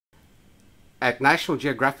At National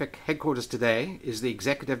Geographic headquarters today is the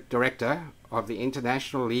Executive Director of the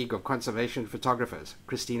International League of Conservation Photographers,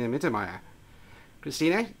 Cristina Mittermeier.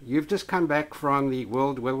 Cristina, you've just come back from the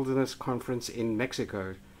World Wilderness Conference in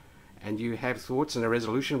Mexico, and you have thoughts, and a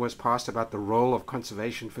resolution was passed about the role of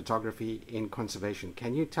conservation photography in conservation.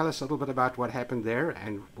 Can you tell us a little bit about what happened there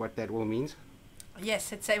and what that all means?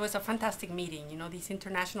 Yes, it was a fantastic meeting. You know, these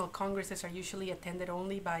international congresses are usually attended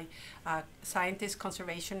only by scientists,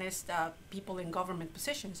 conservationists, people in government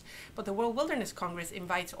positions. But the World Wilderness Congress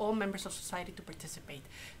invites all members of society to participate.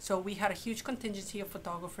 So we had a huge contingency of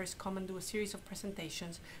photographers come and do a series of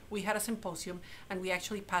presentations. We had a symposium, and we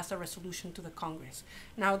actually passed a resolution to the Congress.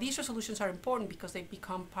 Now, these resolutions are important because they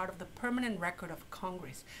become part of the permanent record of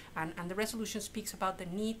Congress. And the resolution speaks about the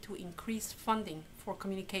need to increase funding for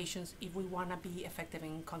communications if we want to be effective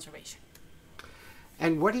in conservation.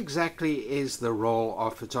 And what exactly is the role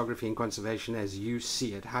of photography in conservation as you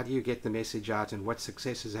see it? How do you get the message out, and what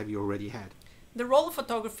successes have you already had? The role of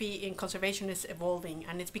photography in conservation is evolving,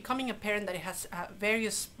 and it's becoming apparent that it has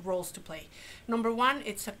various roles to play. Number one,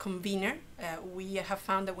 it's a convener. We have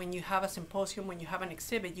found that when you have a symposium, when you have an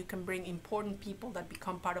exhibit, you can bring important people that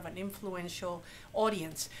become part of an influential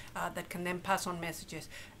audience that can then pass on messages.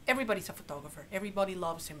 Everybody's a photographer. Everybody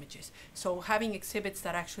loves images. So having exhibits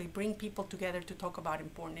that actually bring people together to talk about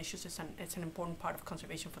important issues it's an important part of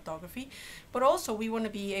conservation photography. But also we want to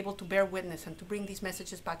be able to bear witness and to bring these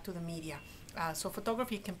messages back to the media. So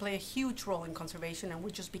photography can play a huge role in conservation, and we're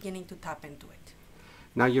just beginning to tap into it.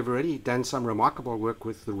 Now, you've already done some remarkable work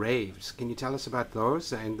with the raves. Can you tell us about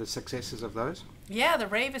those and the successes of those? Yeah, the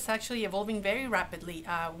rave is actually evolving very rapidly.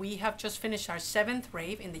 We have just finished our 7th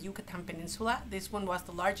rave in the Yucatan Peninsula. This one was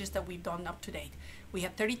the largest that we've done up to date. We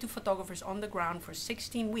had 32 photographers on the ground for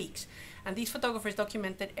 16 weeks, and these photographers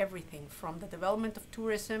documented everything from the development of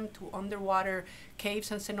tourism to underwater caves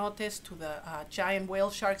and cenotes to the giant whale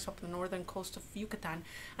sharks up the northern coast of Yucatan.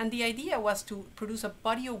 And the idea was to produce a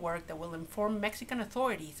body of work that will inform Mexican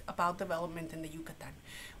authorities about development in the Yucatan.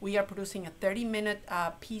 We are producing a 30-minute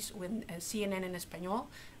piece with CNN in Espanol.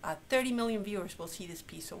 30 million viewers will see this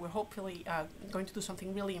piece, so we're hopefully going to do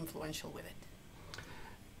something really influential with it.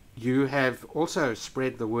 You have also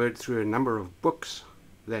spread the word through a number of books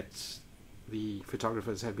that the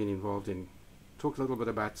photographers have been involved in. Talk a little bit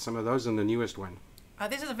about some of those and the newest one.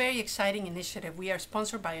 This is a very exciting initiative. We are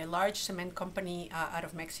sponsored by a large cement company out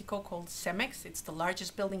of Mexico called Cemex. It's the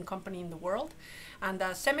largest building company in the world. And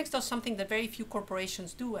Cemex does something that very few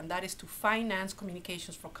corporations do, and that is to finance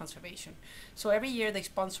communications for conservation. So every year they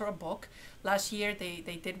sponsor a book. Last year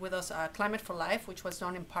they did with us Climate for Life, which was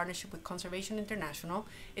done in partnership with Conservation International.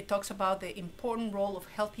 It talks about the important role of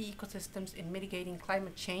healthy ecosystems in mitigating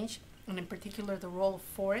climate change, and in particular the role of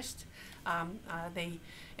forests. They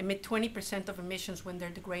emit 20% of emissions when they're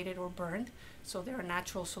degraded or burned, so they're a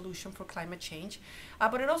natural solution for climate change.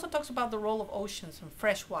 But it also talks about the role of oceans and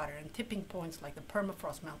fresh water and tipping points like the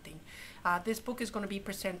permafrost melting. This book is going to be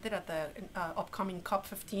presented at the upcoming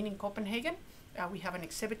COP15 in Copenhagen. We have an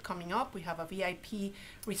exhibit coming up. We have a VIP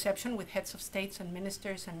reception with heads of states and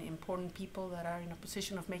ministers and important people that are in a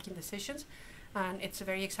position of making decisions, and it's a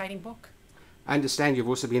very exciting book. I understand you've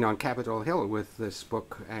also been on Capitol Hill with this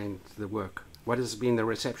book and the work. What has been the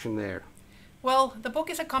reception there? Well, the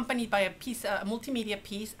book is accompanied by a multimedia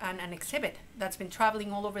piece and an exhibit that's been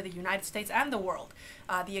traveling all over the United States and the world.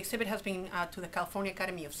 The exhibit has been to the California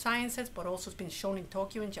Academy of Sciences, but also has been shown in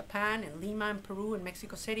Tokyo, in Japan, in Lima, in Peru, in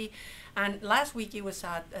Mexico City. And last week it was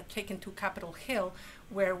taken to Capitol Hill,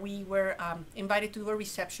 where we were invited to do a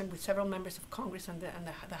reception with several members of Congress and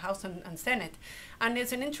the House and Senate. And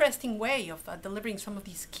it's an interesting way of delivering some of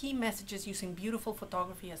these key messages using beautiful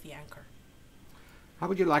photography as the anchor. How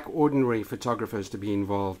would you like ordinary photographers to be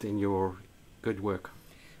involved in your good work?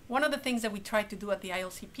 One of the things that we try to do at the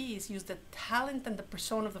ILCP is use the talent and the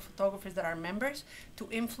persona of the photographers that are members to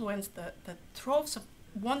influence the troves of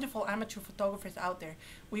wonderful amateur photographers out there.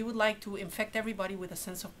 We would like to infect everybody with a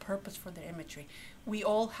sense of purpose for their imagery. We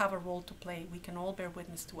all have a role to play. We can all bear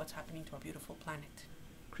witness to what's happening to our beautiful planet.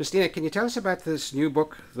 Cristina, can you tell us about this new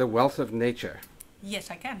book, The Wealth of Nature? Yes,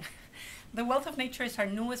 I can. The Wealth of Nature is our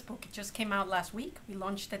newest book. It just came out last week. We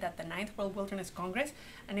launched it at the 9th World Wilderness Congress,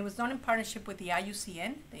 and it was done in partnership with the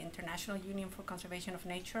IUCN, the International Union for Conservation of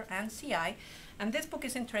Nature, and CI. And this book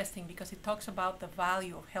is interesting because it talks about the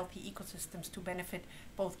value of healthy ecosystems to benefit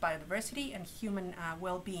both biodiversity and human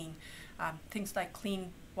well-being. Things like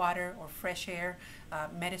clean water or fresh air,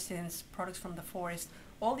 medicines, products from the forest,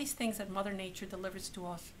 all these things that Mother Nature delivers to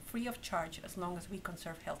us free of charge as long as we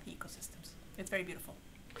conserve healthy ecosystems. It's very beautiful.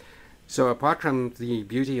 So apart from the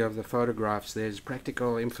beauty of the photographs, there's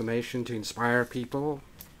practical information to inspire people?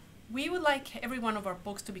 We would like every one of our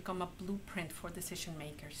books to become a blueprint for decision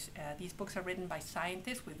makers. These books are written by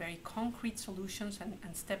scientists with very concrete solutions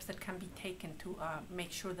and steps that can be taken to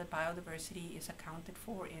make sure that biodiversity is accounted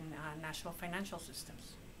for in national financial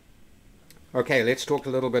systems. Okay, let's talk a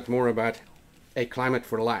little bit more about A Climate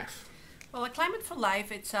for Life. Well, A Climate for Life,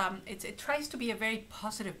 it tries to be a very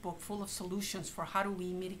positive book full of solutions for how do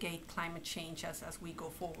we mitigate climate change as we go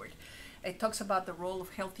forward. It talks about the role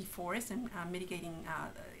of healthy forests and mitigating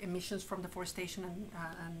emissions from deforestation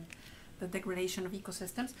and the degradation of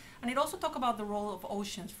ecosystems. And it also talks about the role of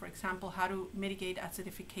oceans, for example, how to mitigate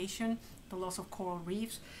acidification, the loss of coral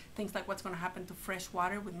reefs, things like what's going to happen to fresh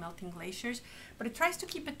water with melting glaciers. But it tries to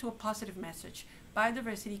keep it to a positive message.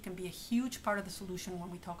 Biodiversity can be a huge part of the solution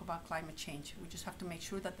when we talk about climate change. We just have to make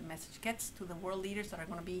sure that the message gets to the world leaders that are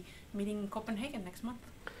going to be meeting in Copenhagen next month.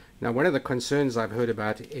 Now, one of the concerns I've heard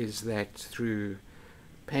about is that through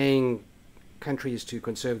paying countries to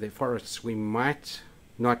conserve their forests, we might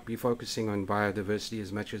not be focusing on biodiversity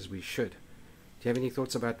as much as we should. Do you have any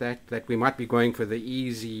thoughts about that? That we might be going for the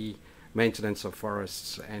easy maintenance of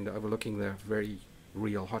forests and overlooking the very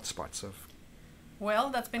real hotspots of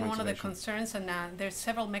Well, that's been one of the concerns, and there's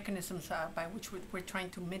several mechanisms by which we're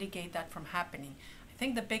trying to mitigate that from happening. I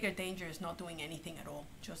think the bigger danger is not doing anything at all,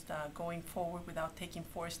 just going forward without taking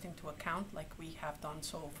forest into account like we have done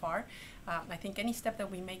so far. I think any step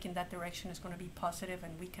that we make in that direction is going to be positive,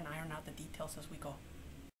 and we can iron out the details as we go.